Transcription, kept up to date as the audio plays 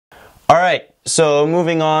Alright, so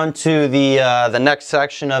moving on to the next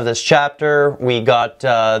section of this chapter, we got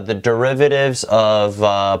the derivatives of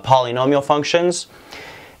polynomial functions.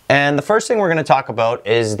 And the first thing we're going to talk about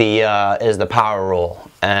is the power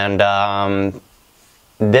rule. And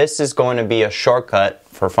this is going to be a shortcut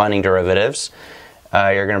for finding derivatives.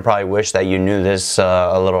 You're going to probably wish that you knew this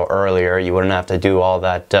a little earlier. You wouldn't have to do all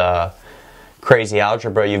that crazy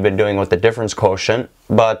algebra you've been doing with the difference quotient.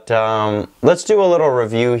 But let's do a little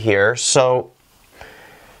review here. So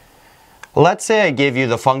let's say I give you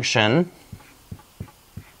the function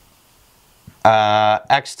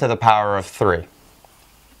x to the power of 3.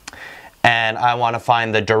 And I want to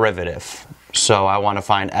find the derivative. So I want to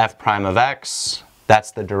find f prime of x.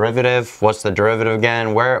 That's the derivative. What's the derivative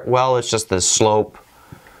again? Well, it's just the slope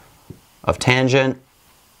of tangent.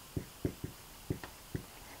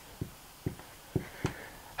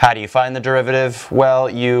 How do you find the derivative? Well,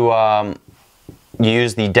 you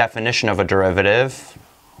use the definition of a derivative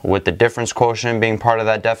with the difference quotient being part of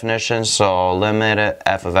that definition. So limit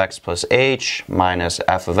f of x plus h minus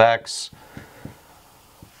f of x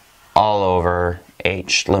all over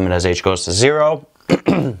h, limit as h goes to 0.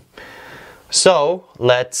 So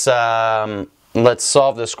let's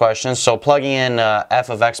solve this question. So plugging in f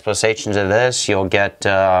of x plus h into this, you'll get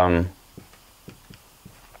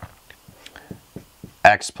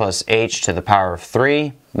x plus h to the power of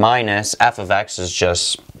 3 minus f of x is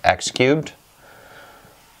just x cubed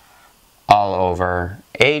all over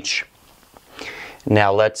h.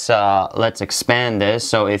 Now let's expand this.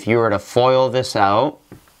 So if you were to FOIL this out,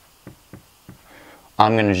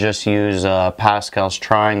 I'm going to just use Pascal's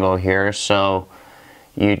triangle here. So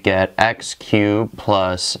you'd get x cubed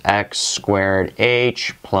plus x squared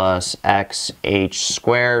h plus x h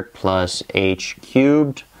squared plus h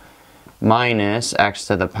cubed minus x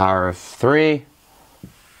to the power of 3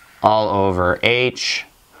 all over h.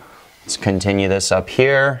 Let's continue this up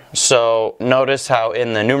here. So notice how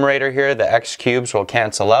in the numerator here the x cubes will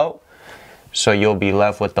cancel out. So you'll be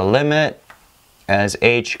left with the limit as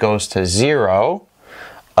h goes to 0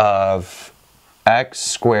 of x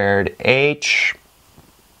squared h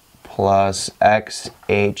plus x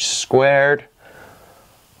h squared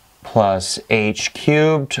plus h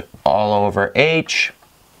cubed all over h.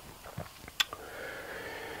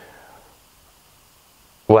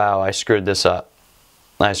 Wow, I screwed this up.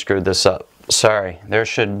 Sorry, there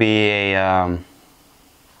should be a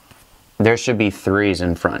there should be 3's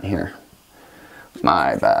in front here.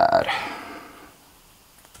 My bad.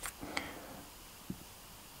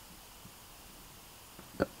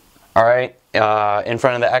 Alright, in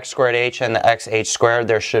front of the x squared h and the x h squared,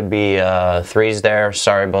 there should be 3's there.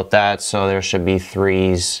 Sorry about that. So there should be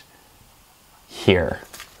 3's here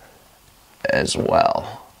as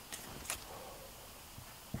well.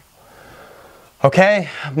 Okay,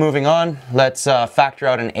 moving on. Let's factor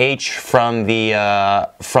out an h from the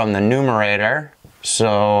numerator.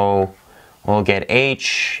 So we'll get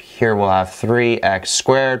h. Here we'll have 3x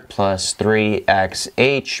squared plus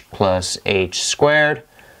 3xh plus h squared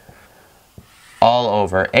all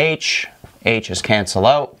over h. H's cancel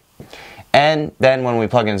out. And then when we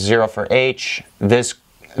plug in 0 for h, this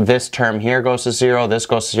term here goes to 0, this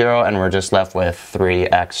goes to 0, and we're just left with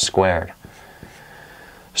 3x squared.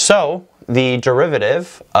 So the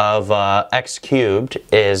derivative of x cubed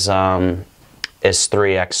is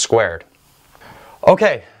 3x squared.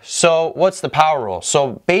 Okay, so what's the power rule?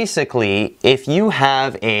 So basically, if you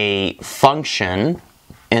have a function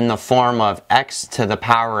in the form of x to the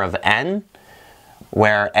power of n,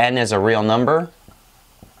 where n is a real number,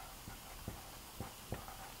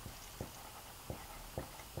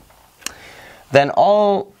 then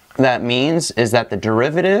all that means is that the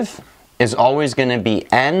derivative is always going to be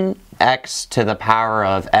nx to the power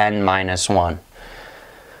of n minus 1.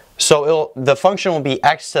 So the function will be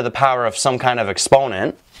x to the power of some kind of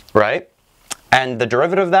exponent, right? And the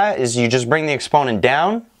derivative of that is you just bring the exponent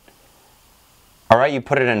down, all right? You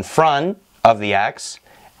put it in front of the x,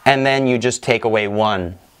 and then you just take away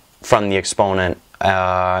 1 from the exponent,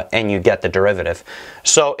 and you get the derivative.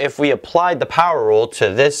 So if we applied the power rule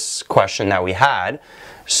to this question that we had,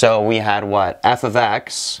 so we had what? F of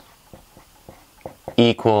x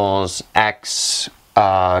equals x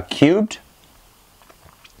cubed.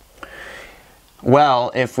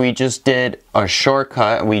 Well, if we just did a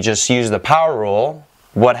shortcut, we just use the power rule,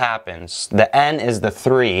 what happens? The n is the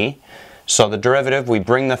 3, so the derivative, we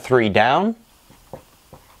bring the 3 down,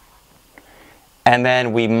 and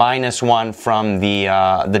then we minus 1 from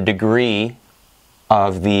the degree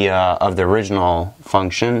of the original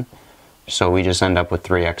function, so we just end up with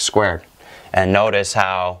 3x squared. And notice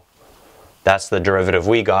how that's the derivative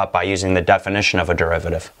we got by using the definition of a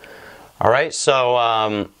derivative. All right,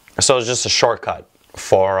 so so it's just a shortcut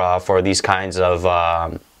for these kinds of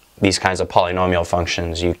polynomial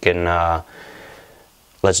functions. You can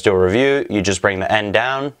let's do a review. You just bring the n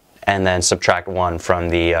down and then subtract 1 from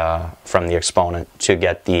the exponent to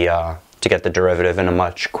get the derivative in a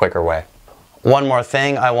much quicker way. One more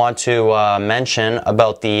thing I want to mention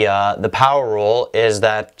about the power rule is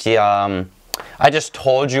that I just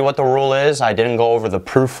told you what the rule is. I didn't go over the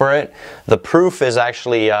proof for it. The proof is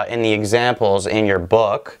actually in the examples in your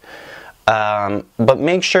book, but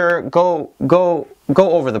make sure go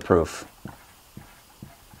over the proof.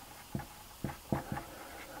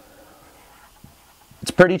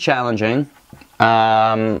 It's pretty challenging,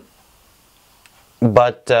 but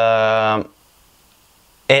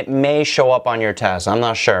it may show up on your test. I'm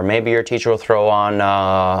not sure. Maybe your teacher will throw on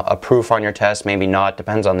a proof on your test, maybe not.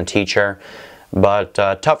 Depends on the teacher. But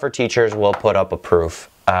tougher teachers will put up a proof.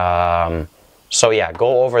 So yeah,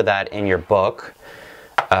 go over that in your book.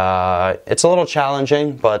 It's a little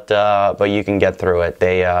challenging, but you can get through it.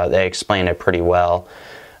 They explain it pretty well.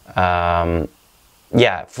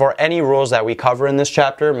 Yeah, for any rules that we cover in this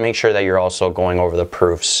chapter, make sure that you're also going over the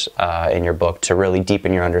proofs in your book to really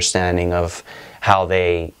deepen your understanding of how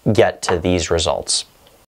they get to these results.